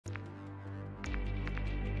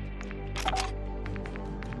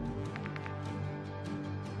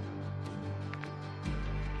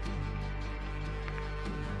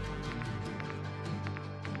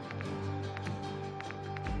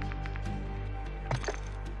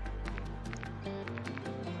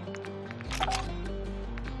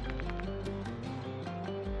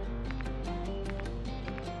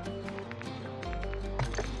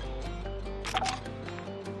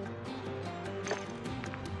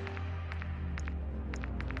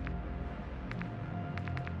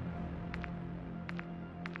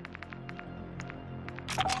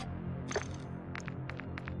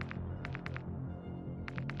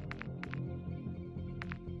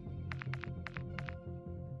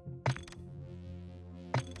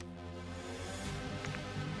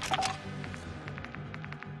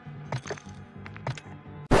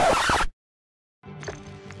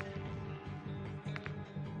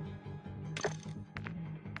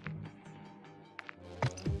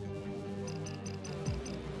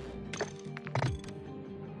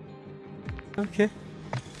Okay.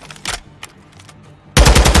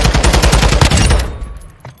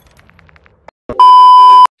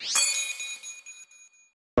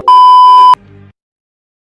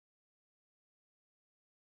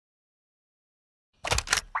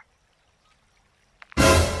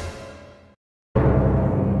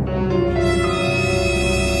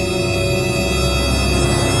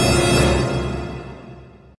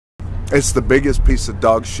 It's the biggest piece of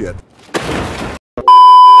dog shit.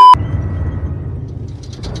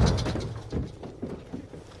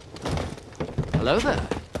 Hello there.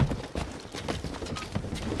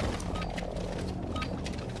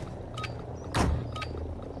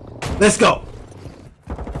 Let's go.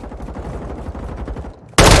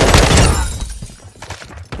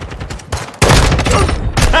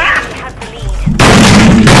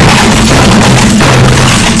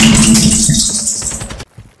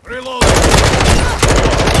 Reload.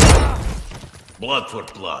 Blood for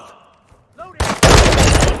blood.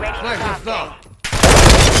 Snipers down.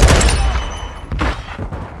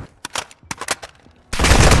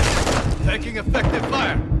 Taking effective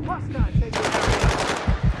fire.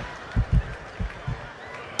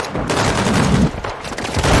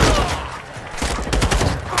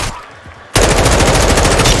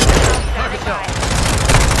 Target down.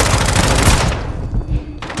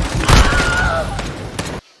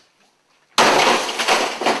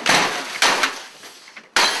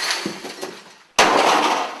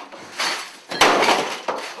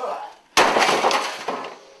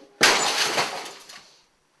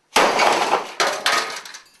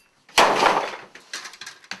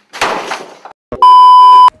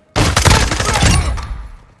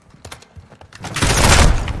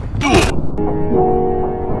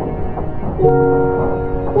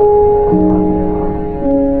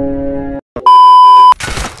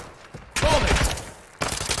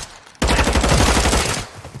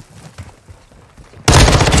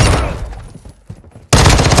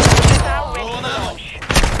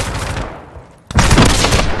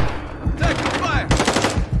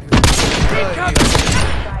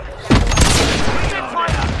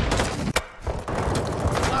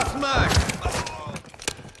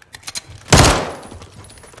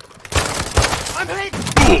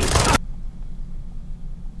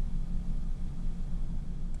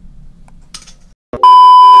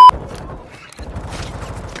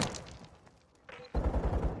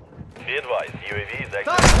 Be advised, UAV is active.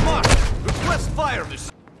 Target marked. Request fire.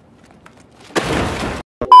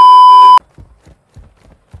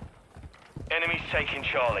 Enemies taking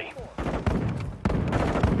Charlie.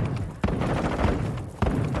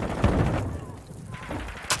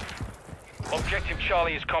 Objective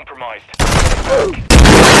Charlie is compromised.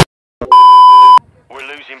 We're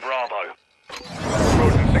losing Bravo.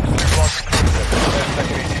 Frozen 6-3 lost cruiser.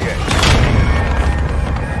 Second ETA.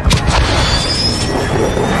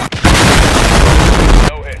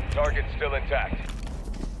 No hit. Target still intact.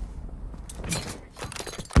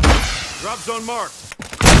 Drop zone marked.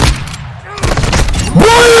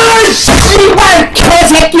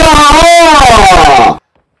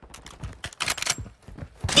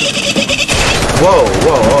 Whoa,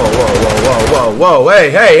 whoa, whoa, whoa, whoa, whoa, whoa, hey,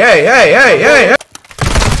 hey, hey, hey, hey, hey, hey.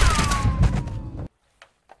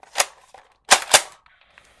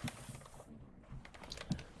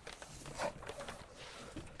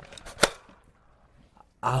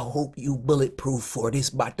 I hope you bulletproof for this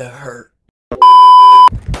about to hurt.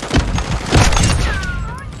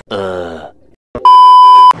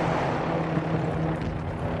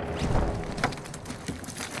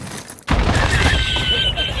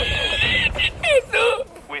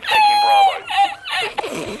 We're taking Bravo.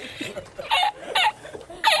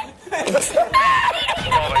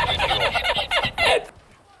 Bravo secure.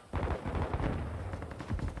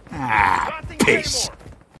 Peace.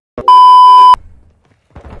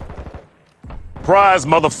 Prize,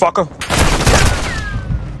 motherfucker.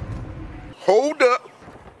 Hold up.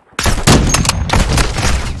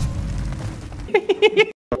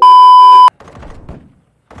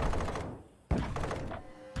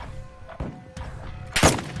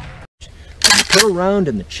 Put a round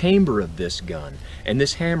in the chamber of this gun, and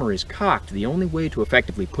this hammer is cocked. The only way to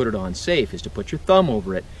effectively put it on safe is to put your thumb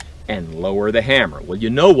over it and lower the hammer. Well, you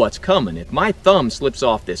know what's coming. If my thumb slips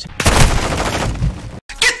off this...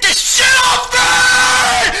 Get this shit off me!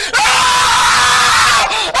 Ah!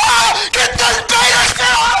 Ah! Get this beta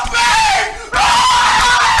shit off me! Ah!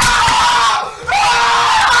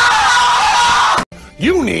 Ah!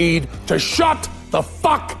 You need to shut the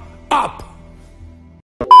fuck up!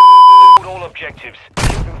 All objectives. Keep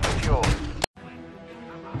them secure.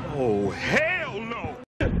 Oh, hell no!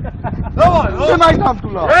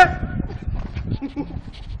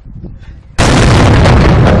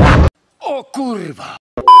 O kurwa!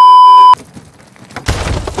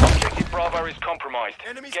 Objective Bravo is compromised.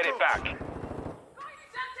 Get it back.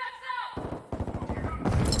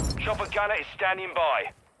 Chopper gunner is standing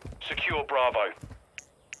by. Secure Bravo.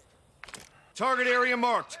 Target area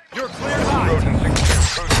marked. You're clear high. Trojan 6-2,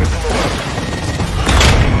 cruise missile alert.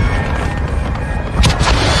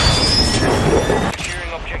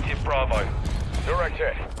 Securing objective Bravo. Direct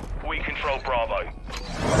hit. We control Bravo.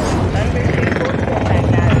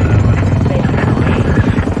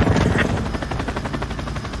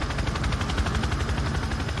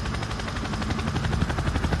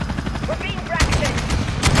 We're being bracketed.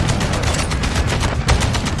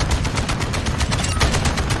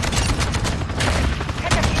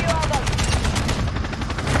 Catch a few of them.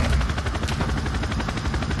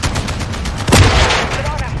 Good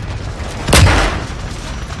order.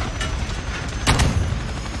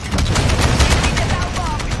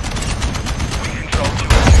 We control two.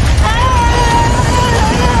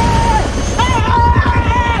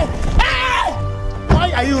 Why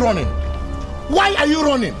are you running? Why are you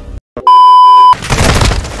running?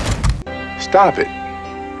 Stop it.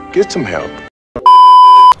 Get some help.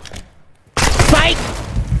 Fight!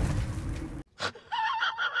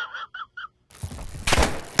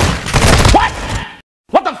 What?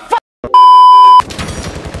 What the fuck?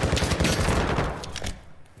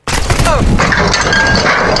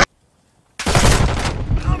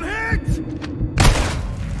 I'm hit!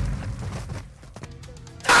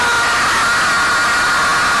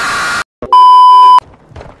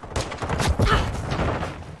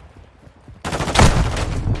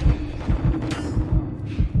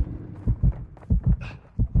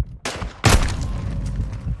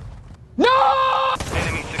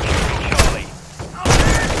 Enemy securing Charlie.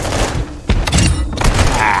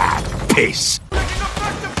 Peace. Taking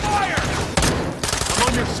effective fire! I'm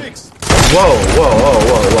on your 6. Whoa, whoa, whoa,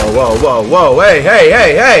 whoa, whoa, whoa, whoa, whoa, hey, hey,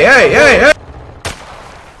 hey, hey, hey, hey, hey!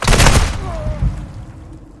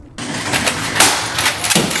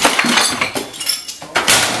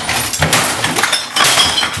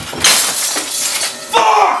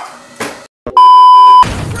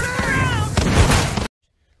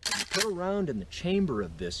 Put a round in the chamber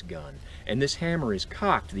of this gun, and this hammer is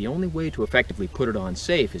cocked. The only way to effectively put it on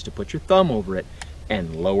safe is to put your thumb over it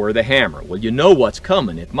and lower the hammer. Well, you know what's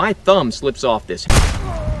coming. If my thumb slips off this...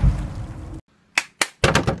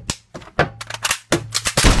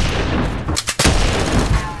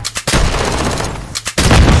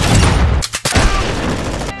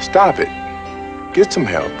 Stop it. Get some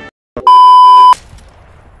help.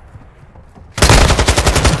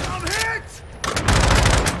 I'm hit!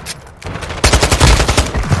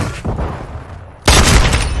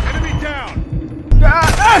 Enemy down!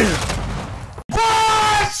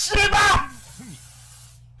 Securing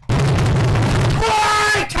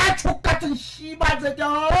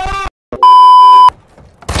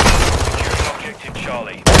objective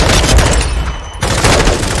Charlie.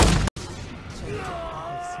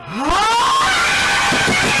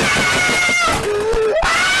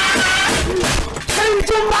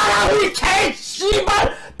 좀 마라 이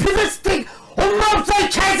개씨발 피드스틱 엄마 없어 이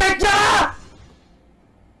개새끼야!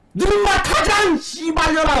 눈만 타장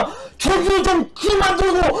씨발려라 저기 좀 귀만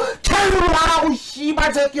들고 개를 말하고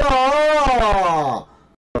씨발 새끼야!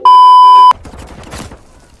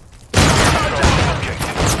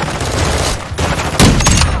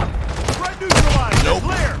 Threat neutralized.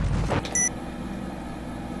 Clear!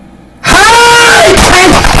 하이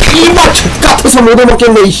씨발 같아서 못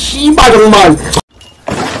해먹겠네 이 씨발 정말!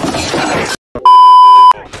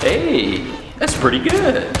 Hey, that's pretty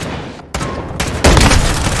good.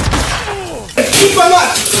 Keep my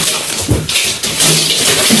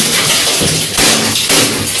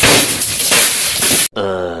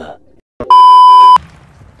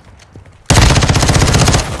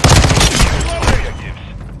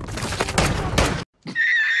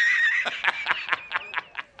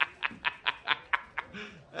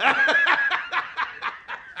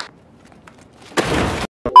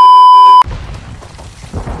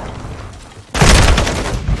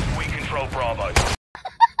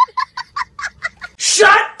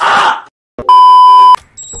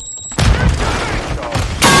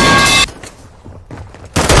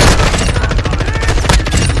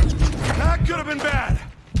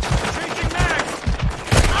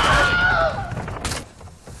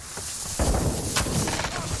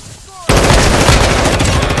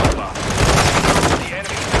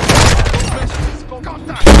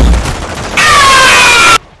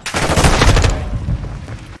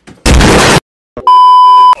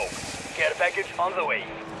package on the way.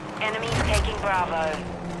 Enemies taking Bravo.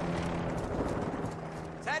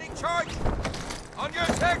 Setting charge! On your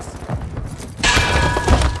six!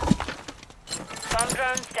 Bomb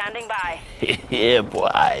drone standing by. Yeah,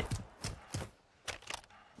 boy.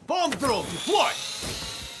 Bomb drone deploy!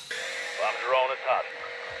 Bomb drone is hot.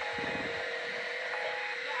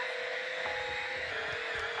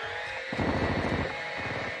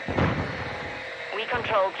 We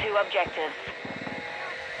control 2 objectives.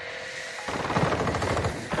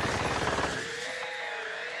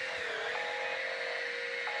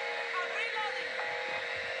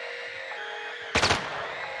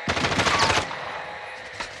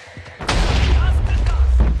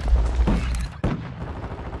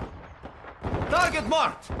 Target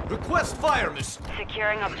marked! Request fire mission!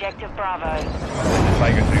 Securing objective Bravo.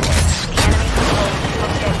 Tiger 3-1. The enemy controls 2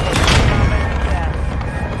 objectives. Bravo secure.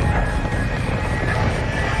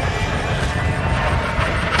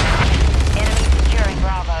 Enemy securing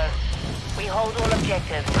Bravo. We hold all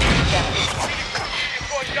objectives.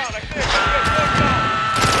 Going down, I see it.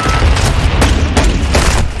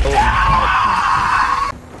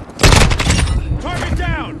 Target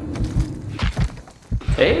down!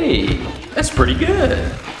 Hey, that's pretty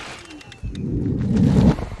good.